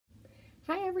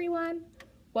Hi everyone!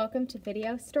 Welcome to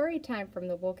Video Storytime from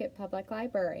the Wolcott Public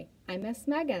Library. I'm Miss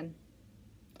Megan.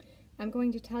 I'm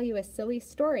going to tell you a silly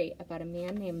story about a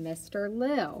man named Mr.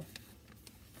 Lou.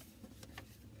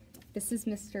 This is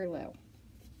Mr. Lou.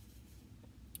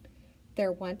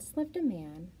 There once lived a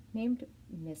man named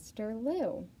Mr.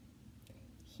 Lou.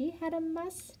 He had a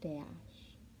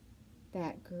mustache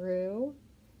that grew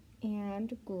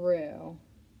and grew.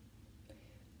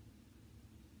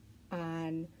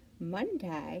 On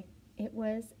Monday, it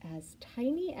was as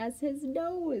tiny as his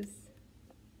nose.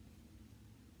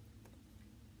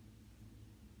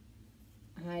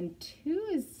 On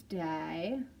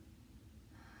Tuesday,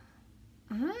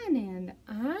 on and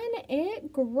on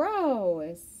it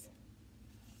grows.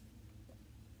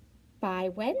 By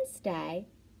Wednesday,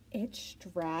 it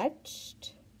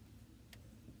stretched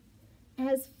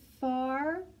as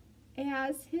far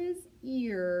as his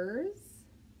ears.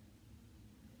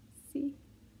 See?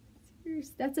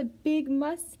 That's a big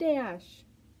mustache.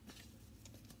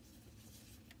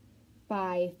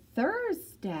 By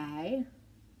Thursday,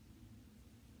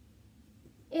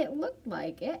 it looked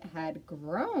like it had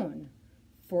grown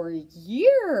for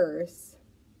years.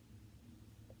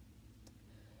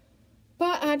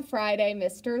 But on Friday,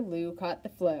 Mr. Lou caught the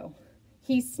flu.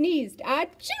 He sneezed,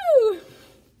 achoo!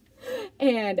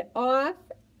 And off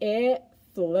it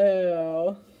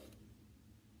flew.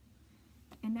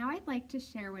 And now I'd like to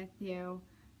share with you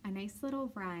a nice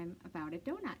little rhyme about a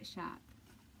donut shop.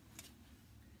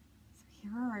 So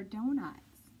here are our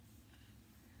donuts.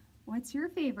 What's your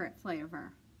favorite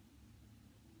flavor?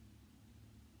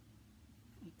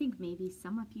 I think maybe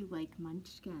some of you like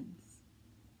Munchkins.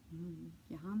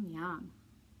 Yum, yum.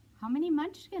 How many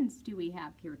Munchkins do we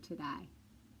have here today?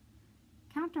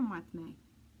 Count them with me.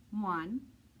 1,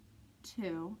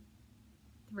 2,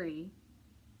 3,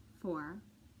 4,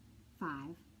 5,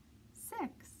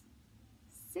 6.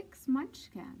 6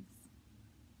 Munchkins.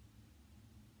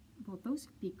 Well, those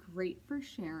would be great for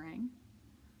sharing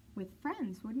with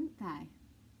friends, wouldn't they?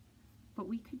 But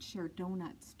we could share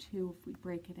donuts too if we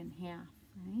break it in half,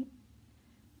 right?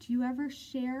 Do you ever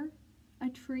share a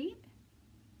treat?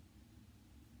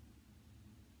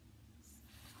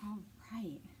 All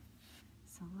right.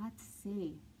 So let's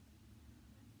see.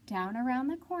 Down around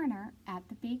the corner at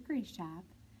the bakery shop,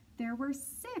 there were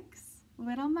 6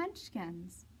 little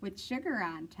Munchkins with sugar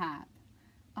on top.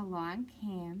 Along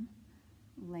came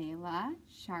Layla,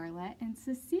 Charlotte, and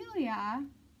Cecilia,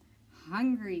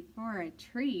 hungry for a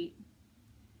treat.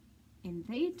 And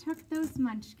they took those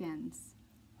Munchkins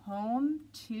home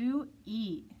to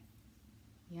eat.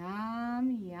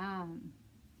 Yum, yum.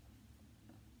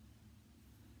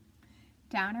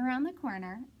 Down around the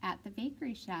corner at the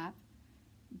bakery shop,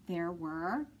 there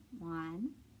were 1,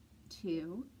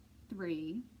 2,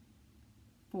 3,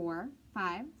 4,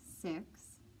 5, 6,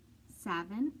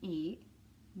 7, 8,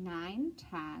 9,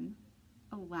 10,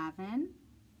 11,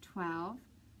 12,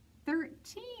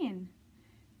 13.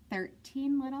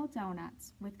 13 little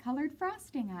donuts with colored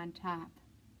frosting on top.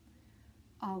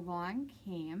 Along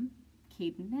came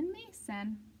Caden and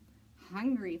Mason,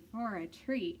 hungry for a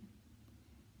treat.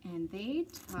 And they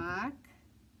took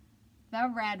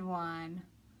the red one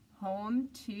home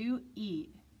to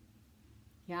eat.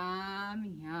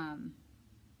 Yum, yum.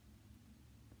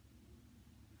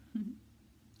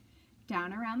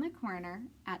 Down around the corner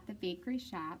at the bakery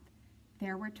shop,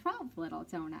 there were 12 little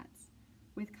donuts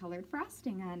with colored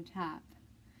frosting on top.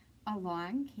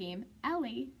 Along came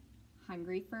Ellie,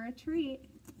 hungry for a treat.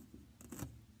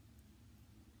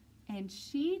 And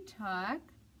she took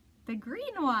the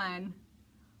green one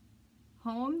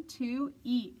home to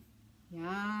eat.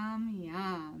 Yum,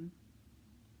 yum.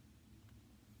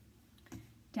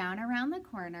 Down around the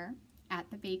corner at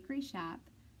the bakery shop,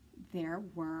 there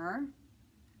were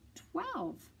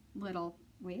 12 little,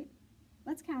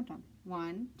 let's count them.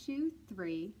 1, 2,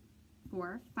 3,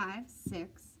 4, 5,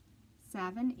 6,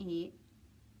 7, 8,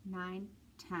 9,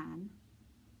 10,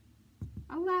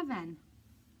 11.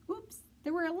 Oops,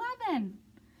 there were 11.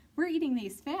 We're eating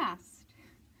these fast.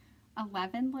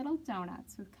 11 little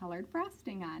donuts with colored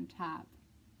frosting on top.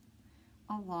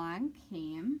 Along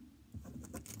came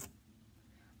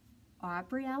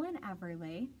Aubrielle and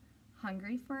Everly,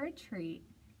 hungry for a treat,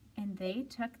 and they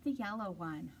took the yellow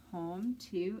one home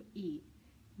to eat.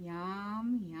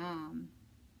 Yum, yum.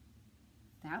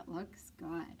 That looks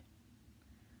good.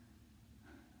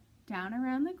 Down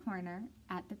around the corner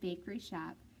at the bakery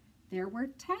shop, there were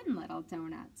 10 little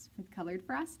donuts with colored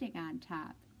frosting on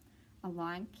top.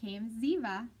 Along came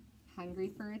Ziva,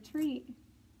 hungry for a treat.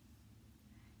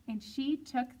 And she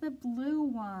took the blue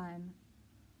one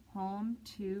home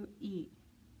to eat.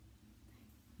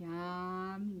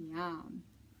 Yum, yum.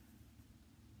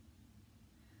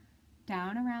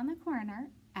 Down around the corner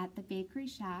at the bakery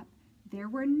shop, there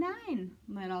were 9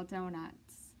 little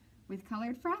donuts with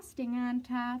colored frosting on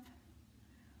top.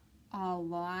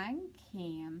 Along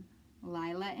came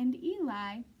Lila and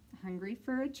Eli, hungry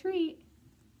for a treat.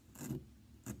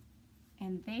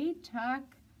 And they took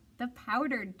the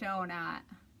powdered donut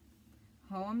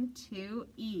home to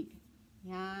eat.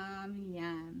 Yum,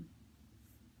 yum.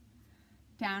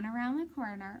 Down around the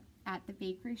corner at the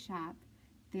bakery shop,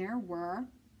 there were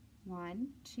 1,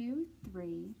 2,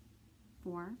 3,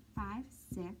 4, 5,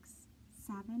 6,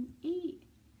 7, 8.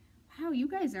 Wow, you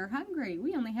guys are hungry.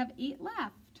 We only have 8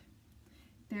 left.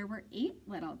 There were 8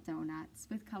 little donuts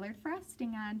with colored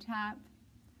frosting on top.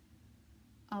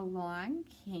 Along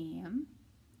came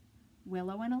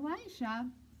Willow and Elijah,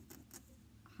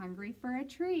 hungry for a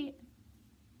treat,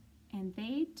 and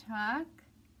they took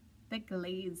the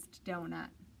glazed donut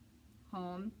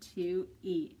home to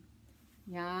eat.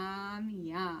 Yum,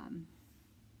 yum.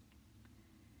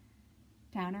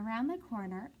 Down around the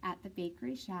corner at the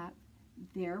bakery shop,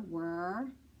 there were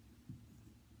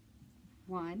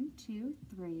 1, 2,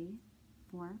 3,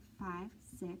 4, 5,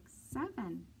 6,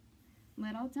 7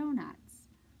 little donuts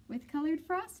with colored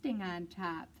frosting on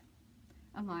top.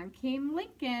 Along came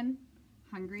Lincoln,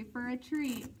 hungry for a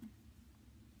treat.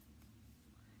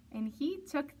 And he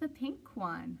took the pink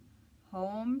one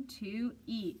home to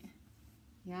eat.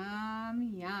 Yum,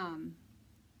 yum.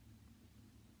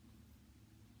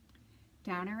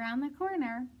 Down around the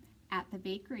corner at the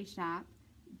bakery shop,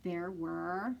 there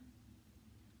were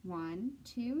 1,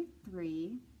 2,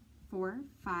 3, 4,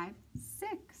 5,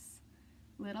 6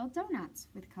 little donuts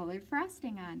with colored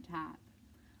frosting on top.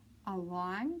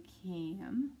 Along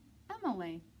came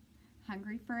Emily,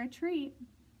 hungry for a treat,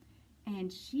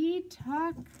 and she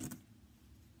took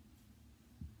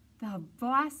the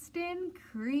Boston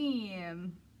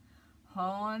cream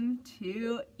home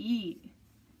to eat.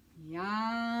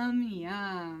 Yum,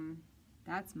 yum.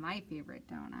 That's my favorite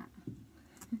donut.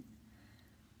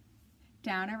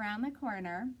 Down around the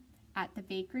corner at the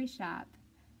bakery shop,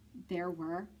 there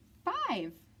were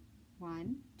 5.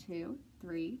 1, 2,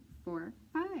 3, 4,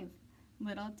 5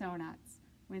 little donuts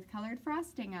with colored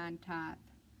frosting on top.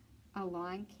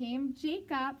 Along came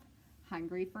Jacob,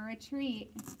 hungry for a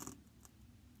treat.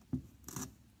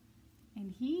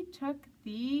 And he took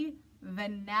the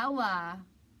vanilla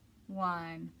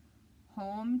one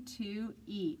home to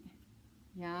eat.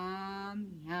 Yum,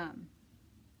 yum.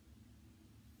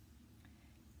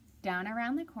 Down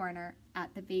around the corner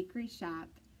at the bakery shop,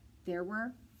 there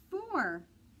were 4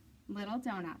 little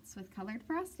donuts with colored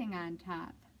frosting on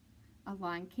top.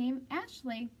 Along came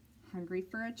Ashley, hungry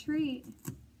for a treat.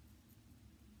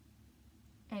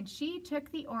 And she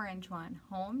took the orange one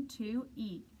home to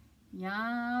eat.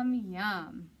 Yum,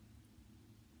 yum.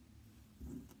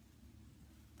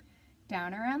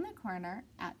 Down around the corner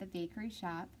at the bakery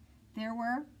shop, there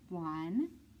were 1,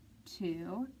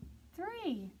 2,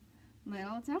 3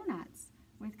 little donuts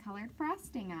with colored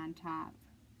frosting on top.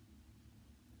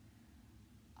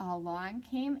 Along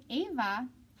came Ava,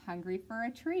 hungry for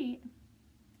a treat,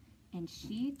 and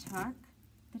she took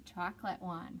the chocolate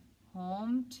one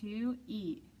home to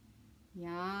eat.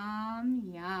 Yum,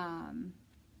 yum.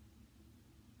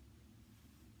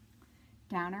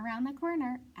 Down around the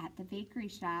corner at the bakery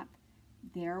shop,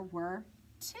 there were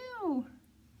 2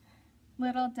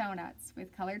 little donuts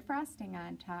with colored frosting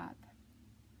on top.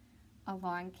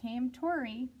 Along came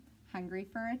Tori, hungry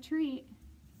for a treat,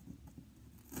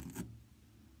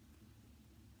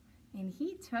 and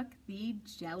he took the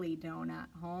jelly donut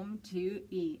home to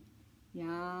eat.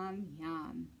 Yum,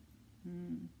 yum.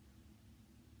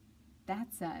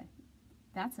 That's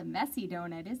a messy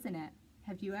donut, isn't it?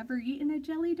 Have you ever eaten a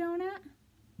jelly donut?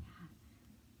 Yeah,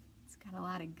 it's got a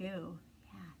lot of goo.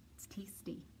 Yeah, it's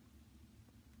tasty.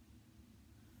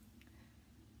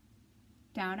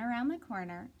 Down around the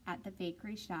corner at the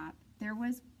bakery shop, there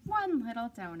was 1 little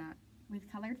donut with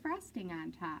colored frosting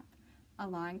on top.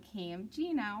 Along came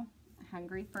Gino,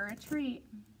 hungry for a treat,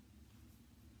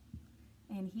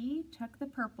 and he took the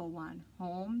purple one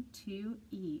home to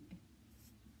eat.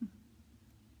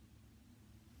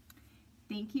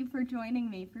 Thank you for joining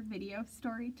me for video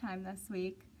story time this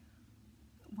week.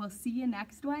 We'll see you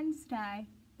next Wednesday.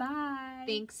 Bye.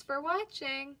 Thanks for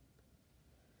watching.